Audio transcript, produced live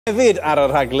Hefyd ar y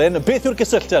rhaglen, beth yw'r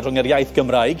gysylltiad rhwng yr iaith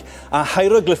Gymraeg a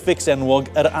hieroglyphics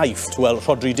enwog yr Aifft? Wel,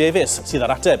 Rhodri Davies sydd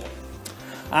ar ateb.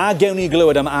 A gewn ni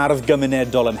glywed am ardd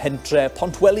gymunedol ym Mhentre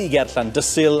Pontweli ger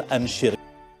Llandysul yn Shir.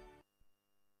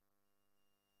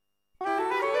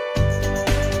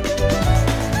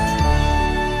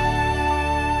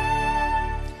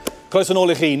 Croeso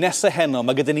nôl i chi, nesa heno,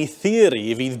 mae gyda ni theori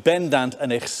fydd bendant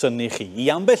yn eich syni chi. I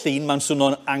ambell un mae'n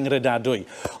swnio'n angredadwy.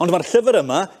 Ond mae'r llyfr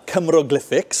yma,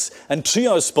 Cymroglyphics, yn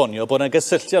trio esbonio bod yna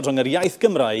gysylltiad rhwng yr iaith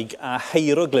Gymraeg a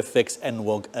hieroglyphics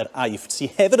enwog yr Aifft,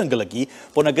 sydd hefyd yn golygu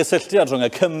bod yna gysylltiad rhwng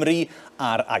y Cymru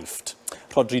a'r Aifft.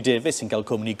 Rhodri Davies sy'n cael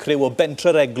cwmni crew o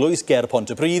bentre'r eglwys ger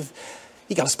Pontypridd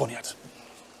i gael esboniad.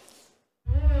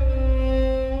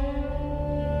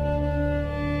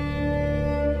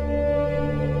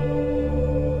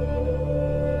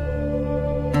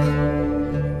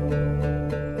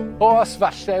 Os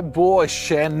falle bo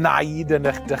eisiau naid yn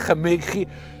eich dychymyg chi,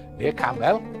 neu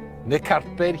camel, neu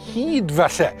carped hyd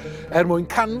falle, mwyn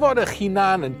canfod eich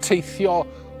hunan yn teithio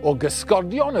o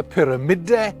gysgodion y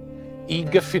pyramidau i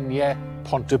gyffiniau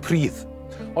Pontypridd.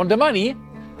 Ond yma ni,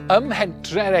 ym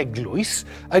Mhentre'r eglwys,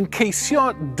 yn ceisio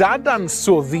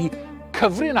dadansoddi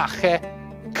cyfrinachau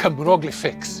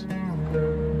Cymroglyphics.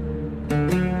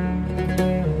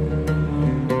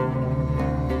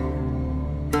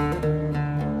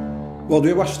 Wel,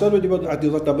 dwi wastad wedi bod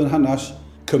adeilodau yn hanes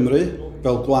Cymru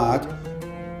fel gwlad,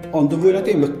 ond yn fwy na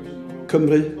dim y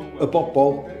Cymru, y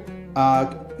bobl,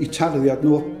 ac eu tarddiad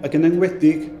nhw, ac yn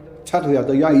enwedig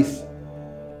tarddiad y iaith.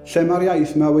 Lle mae'r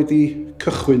iaith yma wedi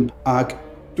cychwyn, ac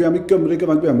dwi am ei Gymru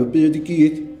gyfan, dwi am y byd i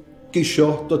gyd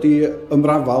geisio dod i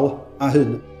ymrafal a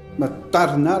hyn. Mae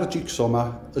darna'r jigsaw yma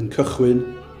yn cychwyn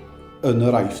yn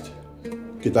yr Aifft,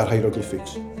 gyda'r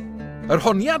hieroglyphics. Yr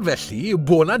honiad felly yw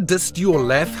bod yna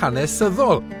dystiolaeth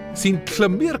hanesyddol sy'n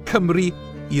clymu'r Cymru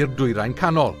i'r dwyrain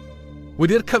canol.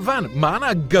 Wedi'r cyfan, mae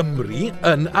yna Gymru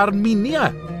yn Armenia.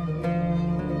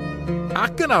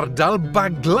 Ac yn ardal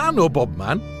baglan o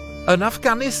bobman yn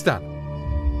Afghanistan.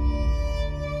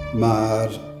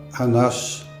 Mae'r hanes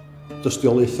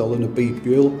dystiolaethol yn y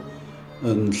Beibl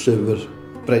yn llyfr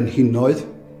Brenhinoedd,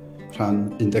 rhan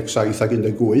 17 ac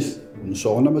 18, yn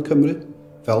sôn am y Cymru,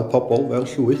 fel pobl, fel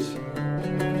llwyth.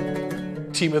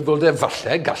 Ti'n meddwl de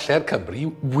falle gallai'r Cymru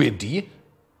wedi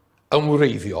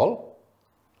ymwreiddiol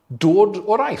dod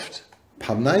o'r Aifft?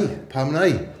 Pam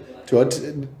nai? Twod,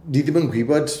 ni ddim yn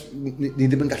gwybod, ni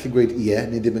ddim yn gallu gweud ie,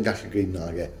 ni ddim yn gallu gweud na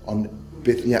ge. Ond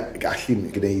beth ni gallu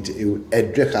gwneud yw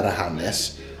edrych ar y hanes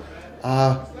a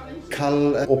cael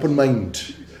open mind.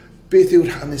 Beth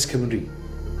yw'r hanes Cymru?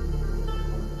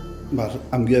 Mae'r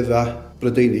amgueddau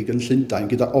Brydeinig yn Llundain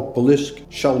gyda obelisg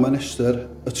Shalmaneser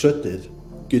y trydydd,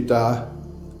 gyda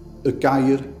y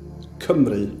gair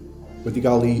Cymru wedi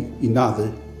cael ei naddu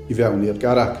i fewn i'r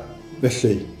garreg.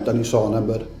 Felly, da ni sôn am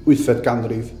yr 8th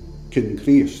ganrif cyn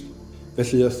Crist.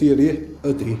 Felly, y theori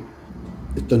ydy,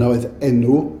 dyna oedd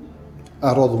enw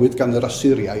a roddwyd gan yr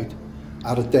Assyriaid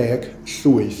ar y 10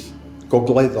 llwyth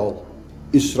gogleddol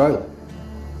Israel.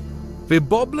 Fe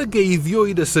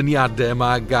boblogeiddwyd y syniadau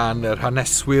yma gan yr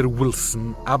haneswyr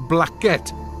Wilson a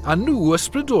Blackett, a nhw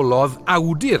ysbrydolodd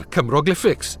awdur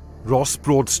Cymroglyphics, Ross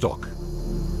Broadstock.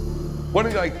 One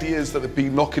of the ideas that had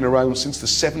been knocking around since the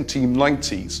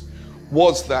 1790s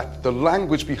was that the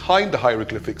language behind the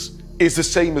hieroglyphics is the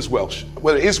same as Welsh.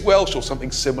 Whether it is Welsh or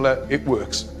something similar, it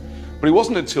works. But it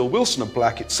wasn't until Wilson and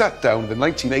Blackett sat down in the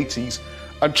 1980s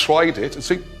and tried it and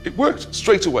said it worked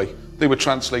straight away. They were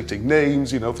translating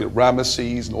names,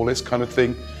 Ramesses and all this kind of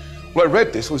thing. When I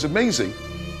read this, it was amazing.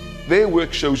 Their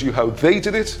work shows you how they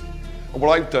did it, and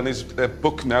what I've done is a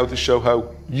book now to show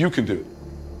how you can do it.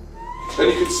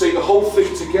 And you can see the whole thing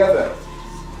together.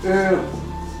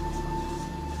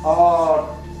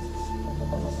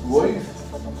 Gwydd.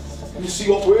 Can you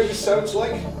see what word it sounds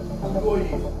like? Gwydd.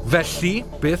 Felly,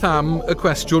 beth am y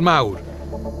cwestiwn mawr?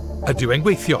 Ydyw e'n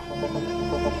gweithio?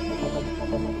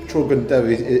 Tro gyntaf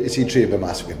is i tref y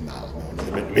mas o gyda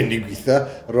mynd i gweithio,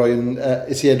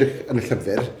 is i edrych yn y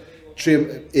llyfr, tref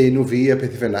enw fi a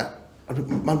peth i fyna.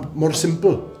 Mae'n mor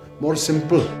simple.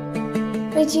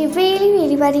 Rydw i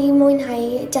really wedi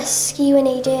mwynhau dysgu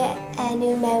wneud enw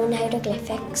mewn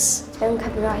hieroglyphics mewn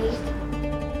Cymraeg.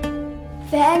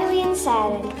 Fy enw i'n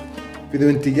Seren. Fi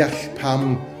ddim yn deall pam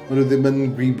maen nhw ddim yn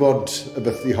gwybod y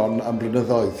byddu hon am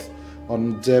blynyddoedd,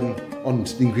 ond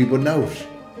ni'n gwybod nawr.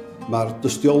 Mae'r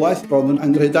dystiolaeth bron yn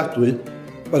angredadwy,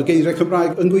 mae'r geiriau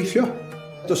Cymraeg yn gweithio.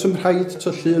 Does ym rhaid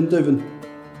tyllu yn dyfn.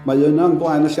 Mae yna yn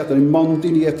blaen y lladau, ni mond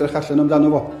i ni edrych allan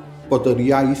amdano fo, bod yr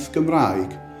iaith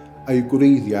Gymraeg a'i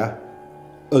gwreiddiau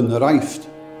yn yr Aifft.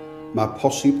 Mae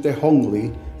posib dehongli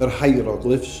yr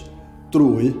hieroglyphs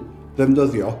drwy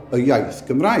ddefnyddio y iaith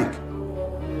Gymraeg.